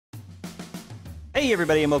Hey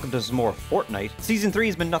everybody and welcome to some more Fortnite. Season 3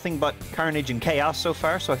 has been nothing but carnage and chaos so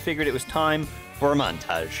far, so I figured it was time for a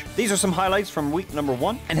montage. These are some highlights from week number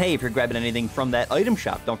 1. And hey, if you're grabbing anything from that item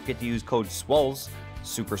shop, don't forget to use code SWALLS.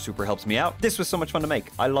 Super helps me out. This was so much fun to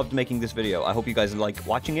make. I loved making this video. I hope you guys like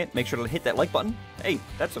watching it. Make sure to hit that like button. Hey,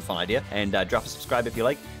 that's a fun idea. And drop a subscribe if you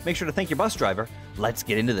like. Make sure to thank your bus driver. Let's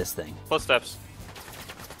get into this thing. Footsteps.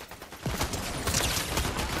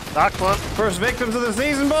 Knocked one. First victims of the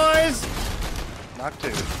season, boys! Knocked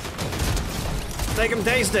two. Take him,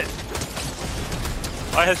 taste it.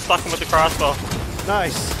 I had stuck him with the crossbow.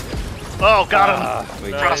 Nice. Oh, got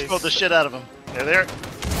him. Nice. Crossbowed the shit out of him. They're there.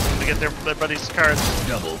 To get their buddy's cards.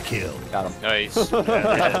 Double kill. Got him. Nice. What?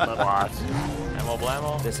 Ammo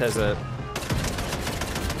blammo. This has a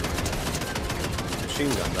machine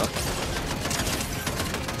gun, though.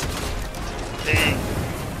 Dang.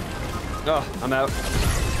 Oh, I'm out.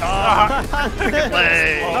 Good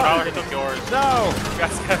play. Oh, Tyler, he took yours. No! You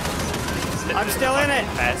guys got I'm still in it.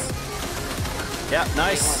 Pass. Yeah,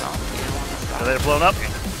 nice. Are they blown up?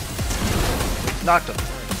 Knocked him.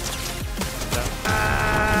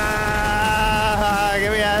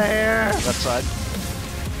 Get me out of here. Left side.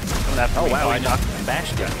 Coming after Oh me. wow, I He just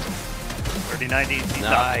bashed him. 30-90. He's knocked.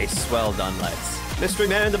 Nice, well done, lads. Mystery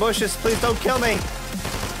man in the bushes, please don't kill me.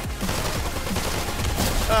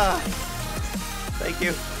 Thank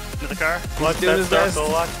you. Into the car. Watch doing that his best.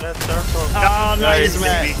 circle, watch that circle. Oh, nice, baby.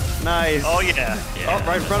 man. Nice. Oh yeah. Oh,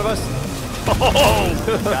 right in front of us.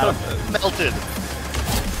 Oh! Got him. Melted.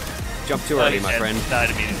 Jump too early, my And friend.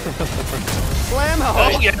 died immediately. Slam ho!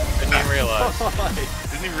 Oh yeah. Didn't even realize.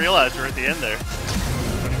 Didn't even realize we were at the end there.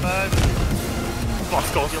 25.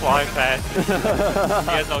 Fox goes flying past.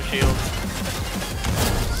 He has no shield.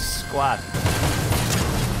 Squad.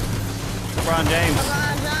 LeBron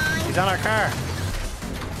James. He's on our car.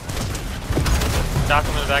 Knock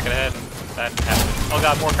him in the back of the head. And that happened. Oh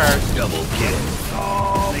god, more cars. Double kill.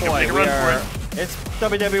 Oh Make a boy, big we run are. for It's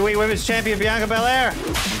WWE Women's Champion Bianca Belair.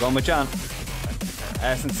 I'm going with John.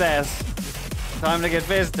 Ass and sass. Time to get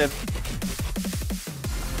visited.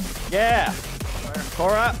 Yeah.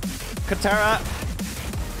 Cora. Katara.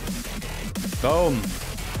 Boom.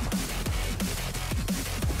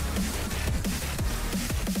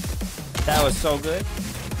 That was so good.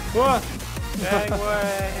 Whoa. Dang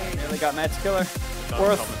way. Nearly got Matt's killer. They're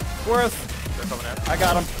Worth. coming after. I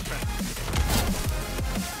got him.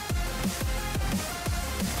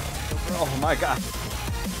 Oh my god.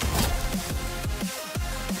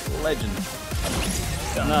 Legend.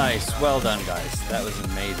 Nice. Well done, guys. That was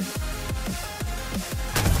amazing.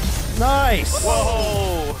 Nice.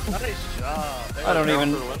 Whoa! Nice job. I don't Arrow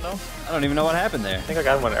even. through the window? I don't even know what happened there. I think I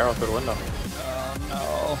got him with an arrow through the window. Oh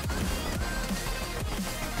no.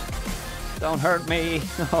 Don't hurt me.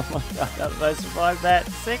 Oh my god. How did I survive that?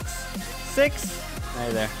 Six.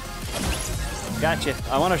 Hey there. Gotcha.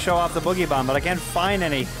 I want to show off the boogie bomb, but I can't find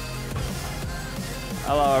any.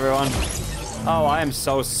 Hello, everyone. Oh, I am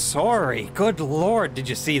so sorry. Good lord, did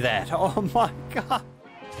you see that? Oh my god.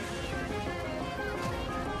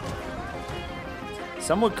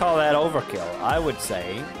 Some would call that overkill. I would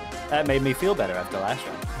say that made me feel better after last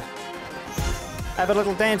round. Have a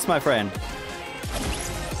little dance, my friend.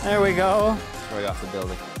 There we go. Throw you off the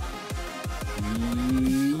building.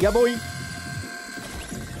 Yeah, boy.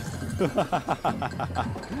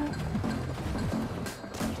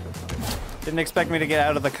 Didn't expect me to get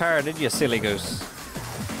out of the car, did you, silly goose?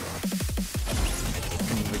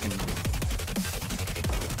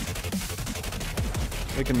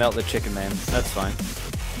 We can melt the chicken, man. That's fine.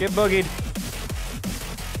 Get boogied.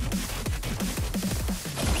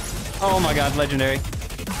 Oh my god, legendary.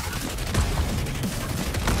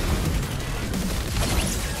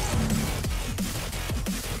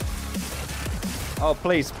 Oh,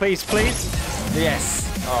 please. Yes.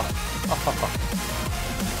 Oh.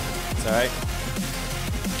 It's alright.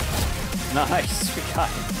 Nice. We got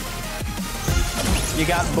it. You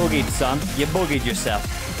got boogied, son. You boogied yourself.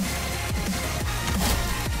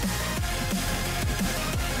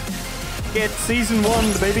 Get season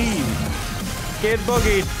 1, baby. Get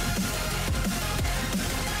boogied.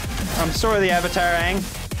 I'm sorry, the Avatar Ang.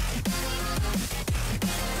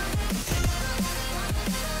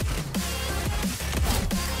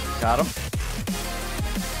 Got him.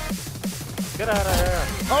 Get out of here.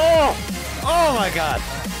 Oh! Oh my god!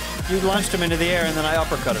 You launched him into the air and then I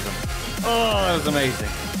uppercutted him. Oh, that was amazing.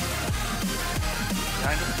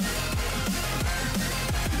 Behind him.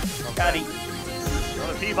 Got him. You're on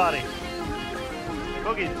a Peabody.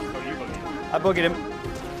 Boogie. Oh, you boogie. I boogied him.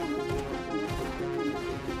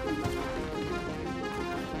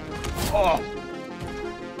 Oh!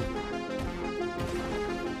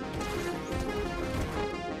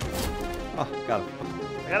 Oh, got him.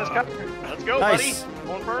 I got his car. Let's go, Nice. buddy.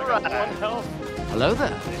 Going for a ride. One health. Hello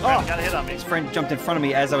there. He's got a hit on me. His friend jumped in front of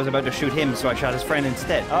me as I was about to shoot him, so I shot his friend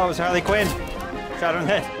instead. Oh, it was Harley Quinn. Shot her in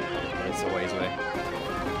the head. But it's a ways away.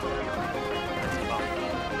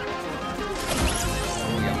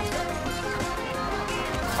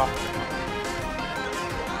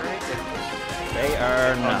 They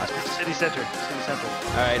are not. City center. City center.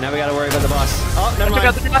 Alright, now we gotta worry about the boss. Oh, never I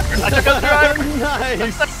mind. took out the driver. I took out the driver.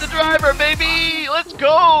 Nice. That's the driver, baby. Let's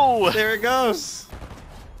go. There it goes.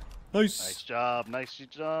 Nice Nice. job. Nicely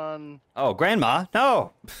done. Oh, Grandma?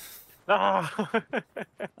 No. Ah.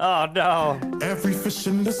 Oh, no. Every fish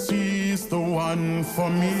in the sea is the one for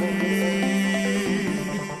me.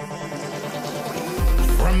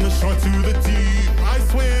 From the shore to the deep, I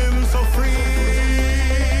swim so free.